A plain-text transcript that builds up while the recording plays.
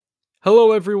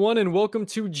Hello, everyone, and welcome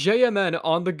to JMN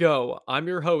On The Go. I'm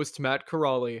your host, Matt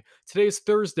Corrali. Today is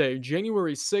Thursday,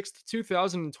 January 6th,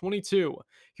 2022.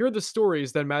 Here are the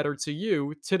stories that matter to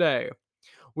you today.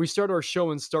 We start our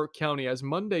show in Stark County as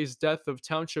Monday's death of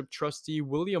Township Trustee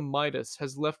William Midas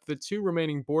has left the two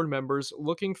remaining board members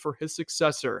looking for his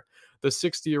successor. The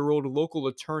 60-year-old local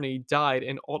attorney died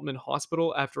in Altman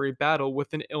Hospital after a battle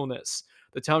with an illness.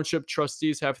 The Township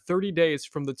Trustees have 30 days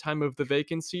from the time of the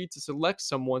vacancy to select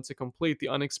someone to complete the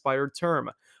unexpired term.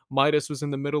 Midas was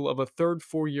in the middle of a third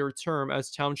four-year term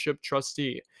as Township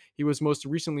Trustee. He was most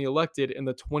recently elected in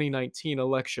the 2019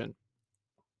 election.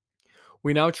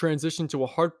 We now transition to a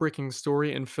heartbreaking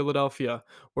story in Philadelphia,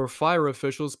 where fire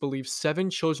officials believe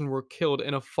seven children were killed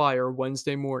in a fire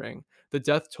Wednesday morning. The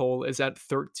death toll is at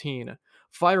 13.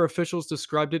 Fire officials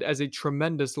described it as a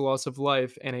tremendous loss of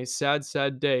life and a sad,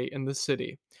 sad day in the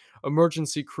city.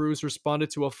 Emergency crews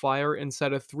responded to a fire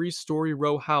inside a three-story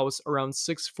row house around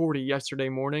 6:40 yesterday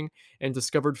morning and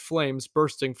discovered flames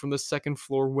bursting from the second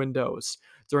floor windows.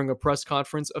 During a press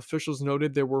conference, officials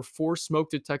noted there were four smoke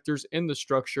detectors in the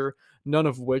structure, none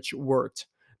of which worked.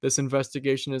 This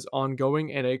investigation is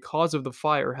ongoing and a cause of the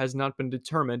fire has not been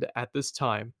determined at this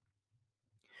time.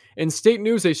 In state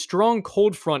news, a strong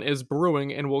cold front is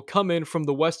brewing and will come in from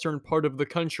the western part of the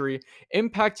country,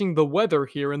 impacting the weather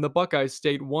here in the Buckeye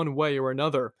State one way or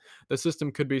another. The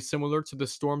system could be similar to the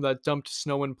storm that dumped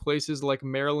snow in places like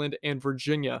Maryland and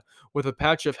Virginia, with a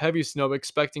patch of heavy snow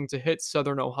expecting to hit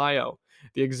southern Ohio.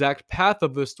 The exact path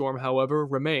of the storm, however,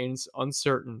 remains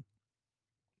uncertain.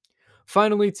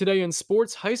 Finally, today in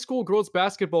sports, high school girls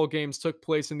basketball games took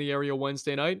place in the area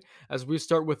Wednesday night, as we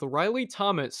start with Riley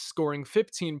Thomas scoring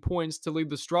 15 points to lead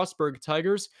the Strasburg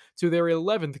Tigers to their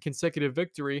 11th consecutive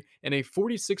victory in a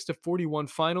 46-41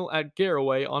 final at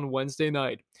Garaway on Wednesday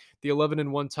night. The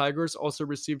 11-1 Tigers also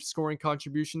received scoring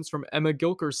contributions from Emma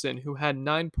Gilkerson, who had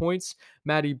 9 points,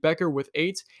 Maddie Becker with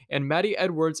 8, and Maddie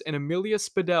Edwards and Amelia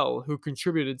Spadell, who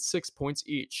contributed 6 points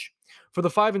each. For the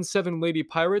 5 and 7 Lady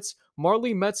Pirates,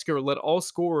 Marley Metzger led all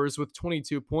scorers with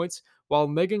 22 points, while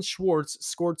Megan Schwartz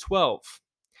scored 12.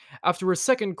 After a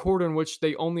second quarter in which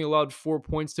they only allowed 4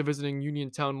 points to visiting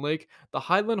Uniontown Lake, the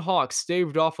Hiland Hawks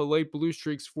staved off a late Blue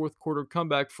Streaks fourth quarter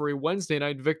comeback for a Wednesday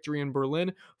night victory in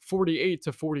Berlin,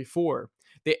 48-44.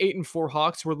 The 8 and 4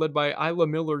 Hawks were led by Isla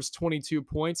Miller's 22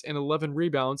 points and 11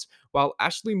 rebounds, while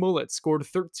Ashley Mullett scored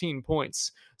 13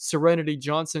 points. Serenity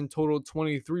Johnson totaled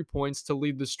 23 points to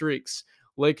lead the Streaks.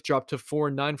 Lake dropped to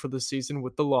 4-9 for the season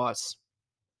with the loss.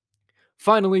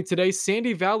 Finally, today,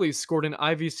 Sandy Valley scored an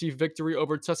IVC victory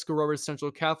over Tuscarawas Central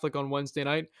Catholic on Wednesday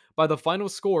night by the final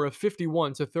score of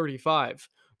 51-35.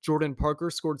 Jordan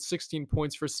Parker scored 16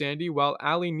 points for Sandy, while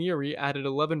Ali Neary added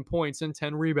 11 points and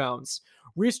 10 rebounds.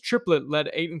 Reese Triplett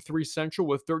led 8 and 3 Central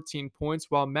with 13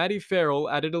 points, while Maddie Farrell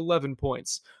added 11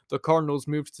 points. The Cardinals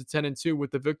moved to 10 and 2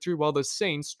 with the victory, while the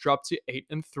Saints dropped to 8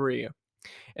 and 3.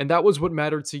 And that was what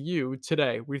mattered to you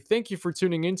today. We thank you for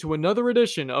tuning in to another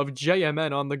edition of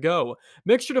JMN On The Go.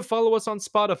 Make sure to follow us on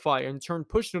Spotify and turn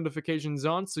push notifications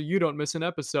on so you don't miss an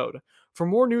episode. For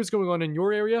more news going on in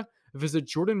your area, visit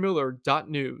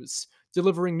jordanmiller.news.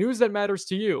 Delivering news that matters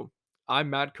to you, I'm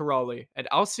Matt Corrali, and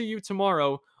I'll see you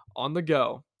tomorrow on The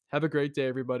Go. Have a great day,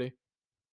 everybody.